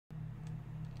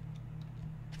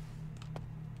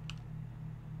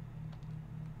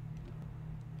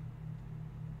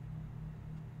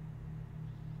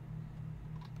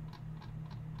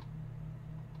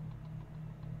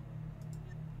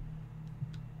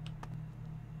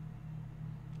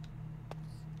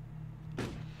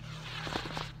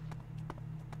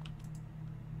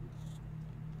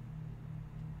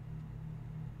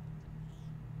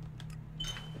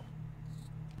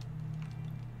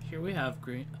Here we have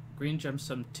green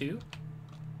gemstone 2.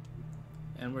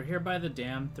 And we're here by the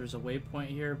dam. There's a waypoint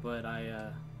here, but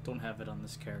I don't have it on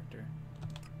this character.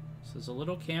 So there's a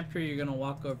little camp here you're going to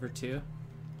walk over to.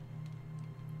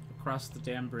 Across the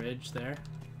dam bridge there.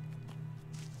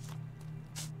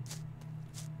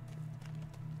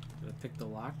 Gotta pick the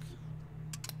lock.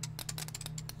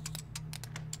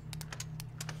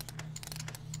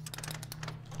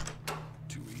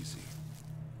 Too easy.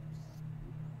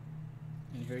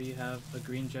 And here you have a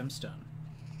green gemstone.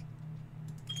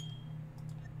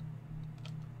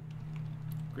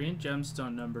 Green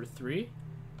gemstone number 3.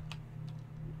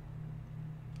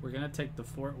 We're gonna take the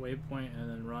fort waypoint and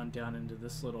then run down into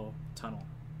this little tunnel.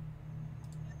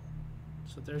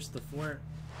 So there's the fort,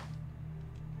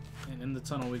 and in the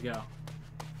tunnel we go.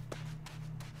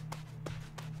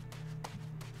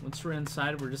 Once we're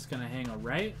inside, we're just gonna hang a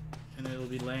right, and it'll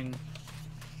be laying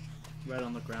right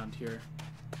on the ground here.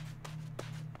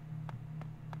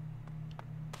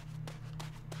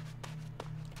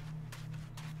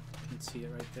 You can see it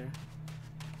right there.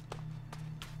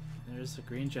 And there's the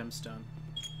green gemstone.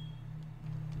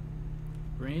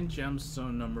 Green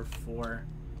gemstone number 4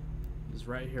 is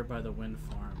right here by the wind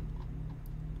farm.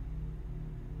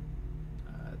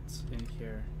 It's in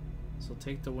here. So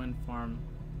take the wind farm,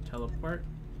 teleport,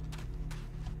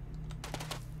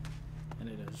 and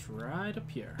it is right up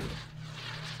here.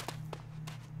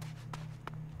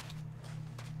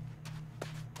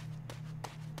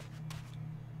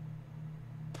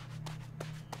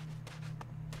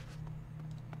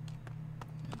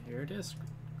 And here it is,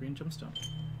 green gemstone.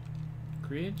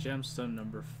 Green gemstone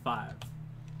number 5.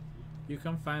 You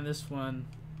can find this one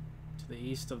to the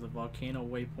east of the volcano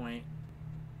waypoint.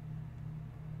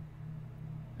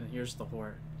 And here's the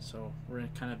horde. So we're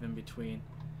kind of in between.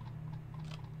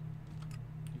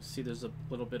 You see there's a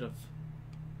little bit of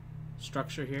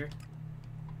structure here.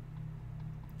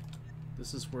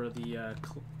 This is where the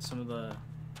some of the,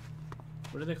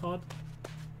 what are they called?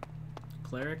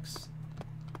 Clerics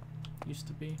used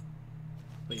to be.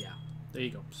 But yeah. There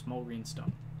you go, small green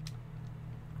stone.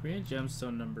 Green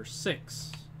gemstone number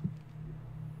 6.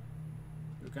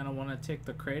 You're gonna want to take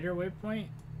the crater waypoint,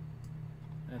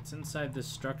 and it's inside this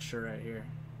structure right here.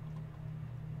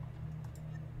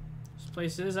 This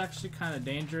place is actually kind of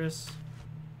dangerous.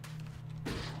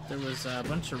 There was a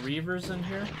bunch of reavers in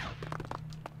here,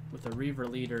 with a reaver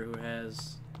leader who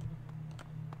has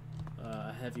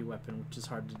a heavy weapon, which is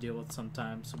hard to deal with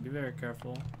sometimes, so be very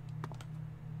careful.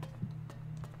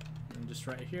 Just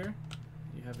right here,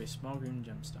 you have a small green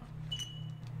gemstone.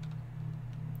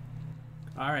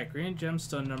 Alright, green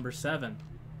gemstone number 7.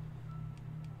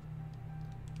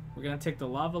 We're going to take the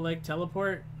lava lake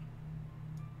teleport,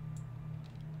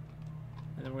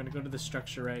 and then we're going to go to the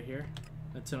structure right here.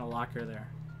 It's in a locker there.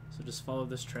 So just follow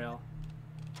this trail.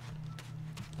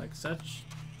 Like such.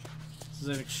 This is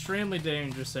an extremely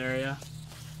dangerous area.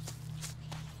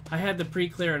 I had to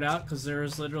pre-clear it out because there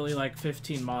was literally like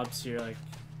 15 mobs here. Like,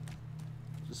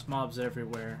 just mobs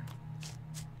everywhere.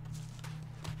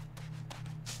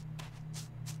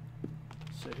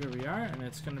 So here we are, and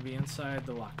it's going to be inside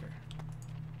the locker.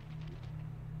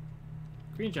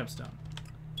 Green gemstone.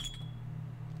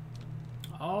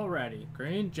 Alrighty,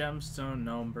 green gemstone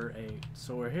number 8.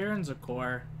 So we're here in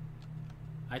Zakor.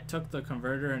 I took the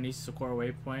converter in East Zakor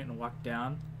waypoint and walked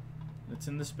down. It's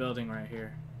in this building right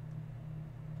here.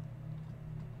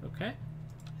 Okay.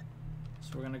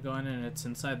 So we're gonna go in, and it's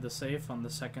inside the safe on the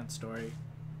 2nd story.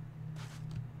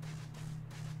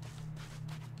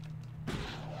 Let's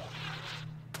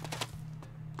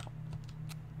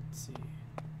see.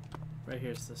 Right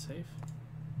here's the safe.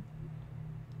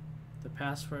 The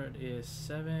password is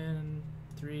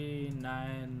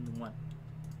 7391.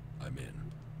 I'm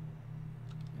in.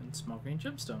 And small green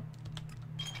gemstone.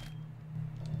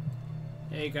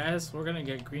 Hey guys, we're gonna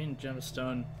get green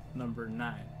gemstone number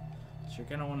 9. So you're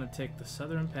gonna want to take the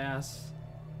southern pass,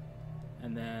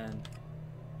 and then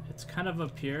it's kind of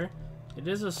up here. It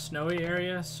is a snowy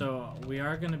area, so we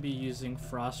are gonna be using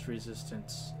frost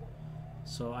resistance.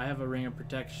 So I have a ring of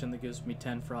protection that gives me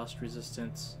 10 frost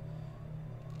resistance.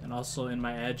 And also in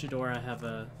my Agidor I have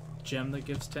a gem that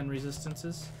gives 10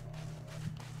 resistances.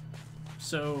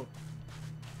 So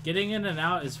getting in and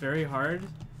out is very hard.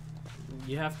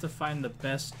 You have to find the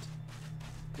best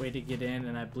way to get in,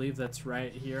 and I believe that's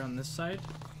right here on this side.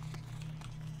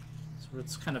 So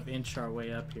let's kind of inch our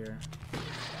way up here.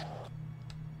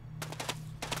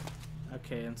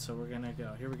 Okay, and so we're gonna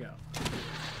go. Here we go.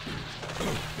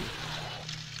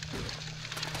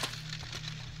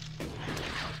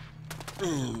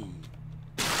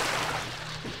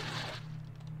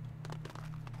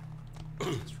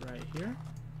 It's right here.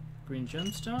 Green green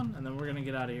gemstone, and then we're gonna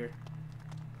get out of here.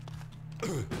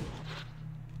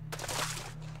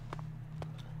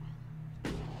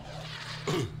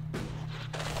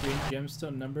 Green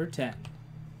gemstone number 10.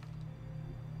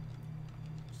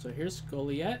 So here's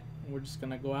Goliath. We're just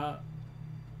gonna go out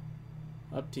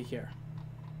up to here.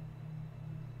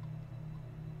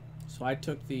 So I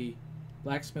took the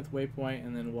blacksmith waypoint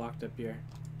and then walked up here.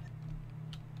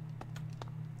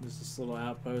 There's this little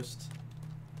outpost,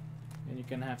 and you're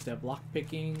gonna have to have lock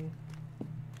picking.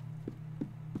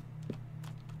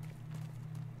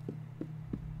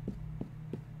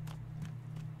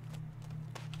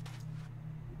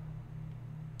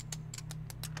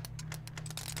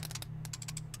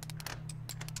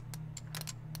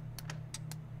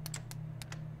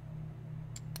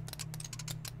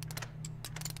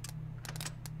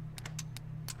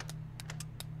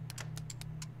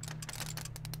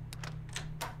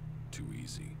 Too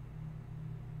easy.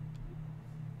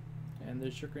 And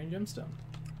there's your green gemstone.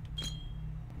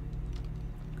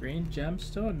 Green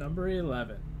gemstone number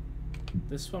 11.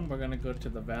 This one we're gonna go to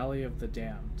the Valley of the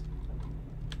Damned.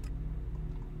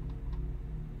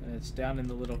 And it's down in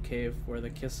the little cave where the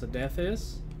Kiss of Death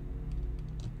is.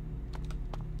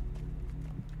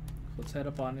 Let's head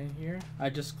up on in here. I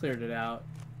just cleared it out.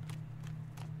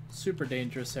 Super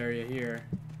dangerous area here.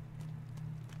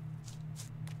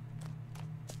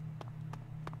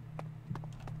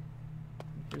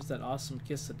 Here's that awesome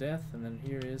Kiss of Death, and then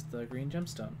here is the green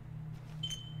gemstone.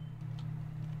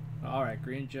 Alright,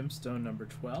 green gemstone number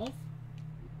 12.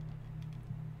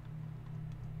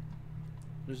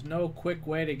 There's no quick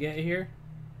way to get here,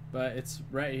 but it's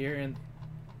right here, and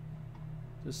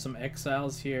there's some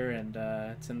exiles here, and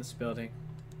it's in this building.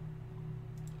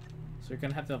 So you're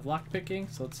gonna have to have lock picking,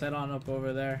 so let's head on up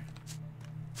over there.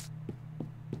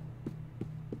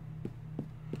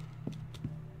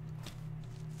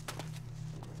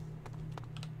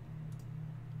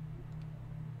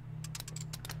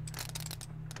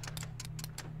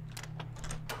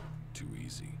 Too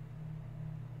easy.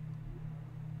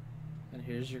 And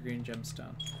here's your green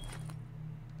gemstone.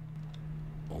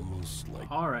 Almost like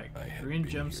Alright, I had green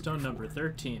been here gemstone number before.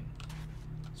 13.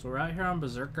 So we're out here on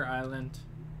Berserker Island.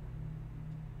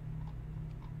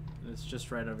 And it's just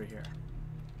right over here.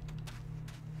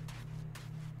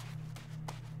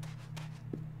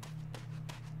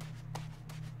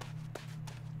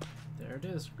 There it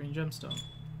is, green gemstone.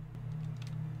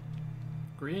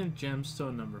 Green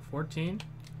gemstone number 14.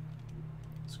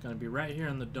 It's going to be right here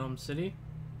in the Dome City.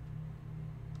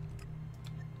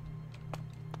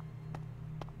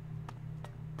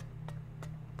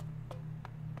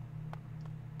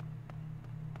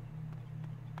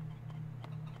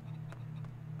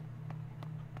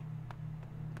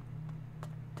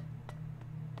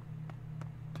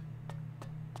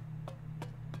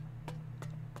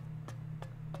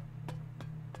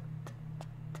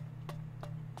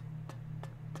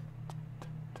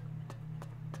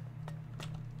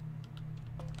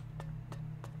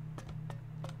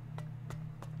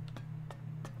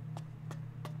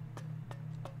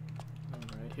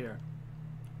 Here.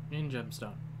 Green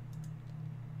gemstone.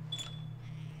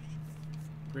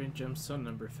 Green gemstone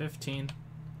number 15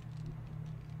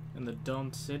 in the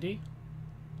Domed City.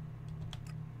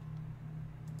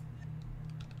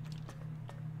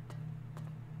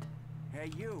 Hey,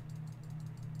 you.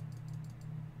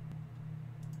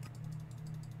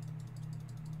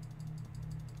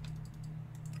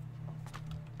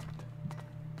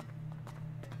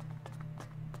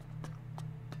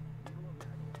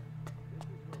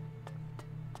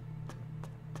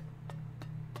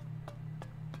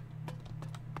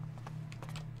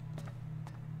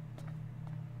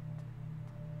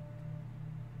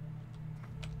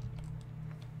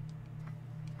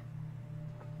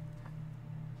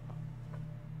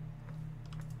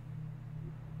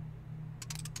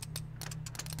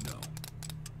 No.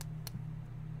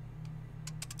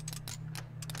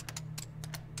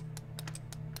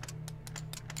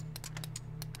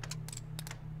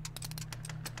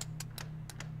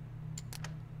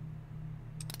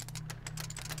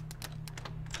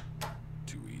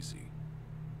 Too easy.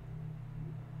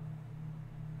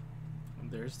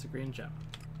 And there's the green gem.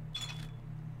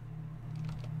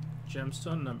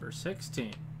 Gemstone number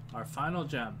 16. Our final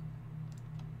gem.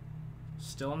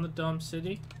 Still in the Dome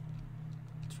City.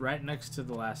 It's right next to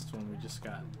the last one we just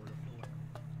got.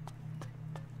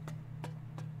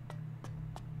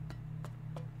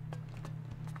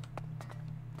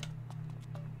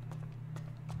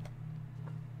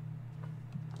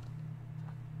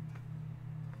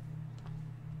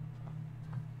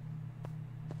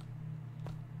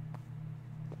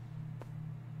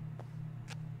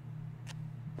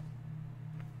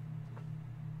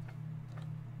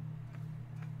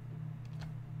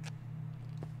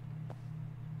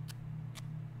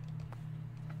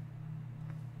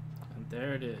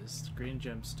 There it is, green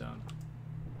gemstone.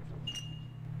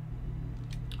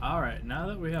 Alright, now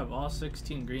that we have all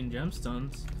 16 green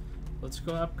gemstones, let's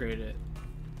go upgrade it.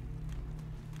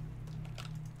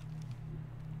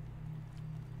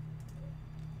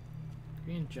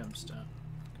 Green gemstone.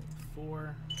 Okay,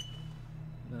 4.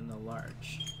 And then the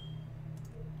large.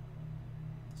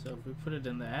 So if we put it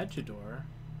in the adjudor,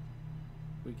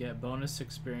 we get bonus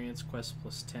experience quest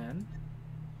plus 10.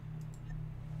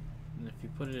 And if you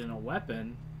put it in a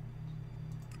weapon,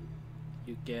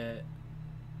 you get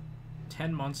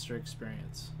 10 monster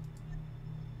experience.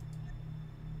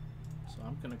 So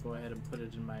I'm gonna go ahead and put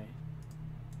it in my...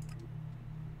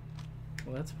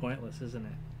 Well, that's pointless, isn't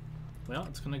it? Well,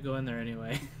 it's gonna go in there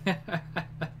anyway.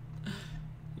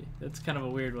 That's kind of a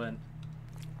weird one.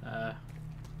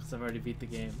 Because I've already beat the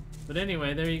game. But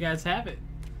anyway, there you guys have it.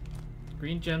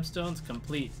 Green gemstones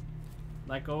complete.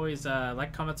 Like always,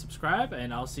 like, comment, subscribe,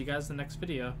 and I'll see you guys in the next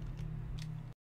video.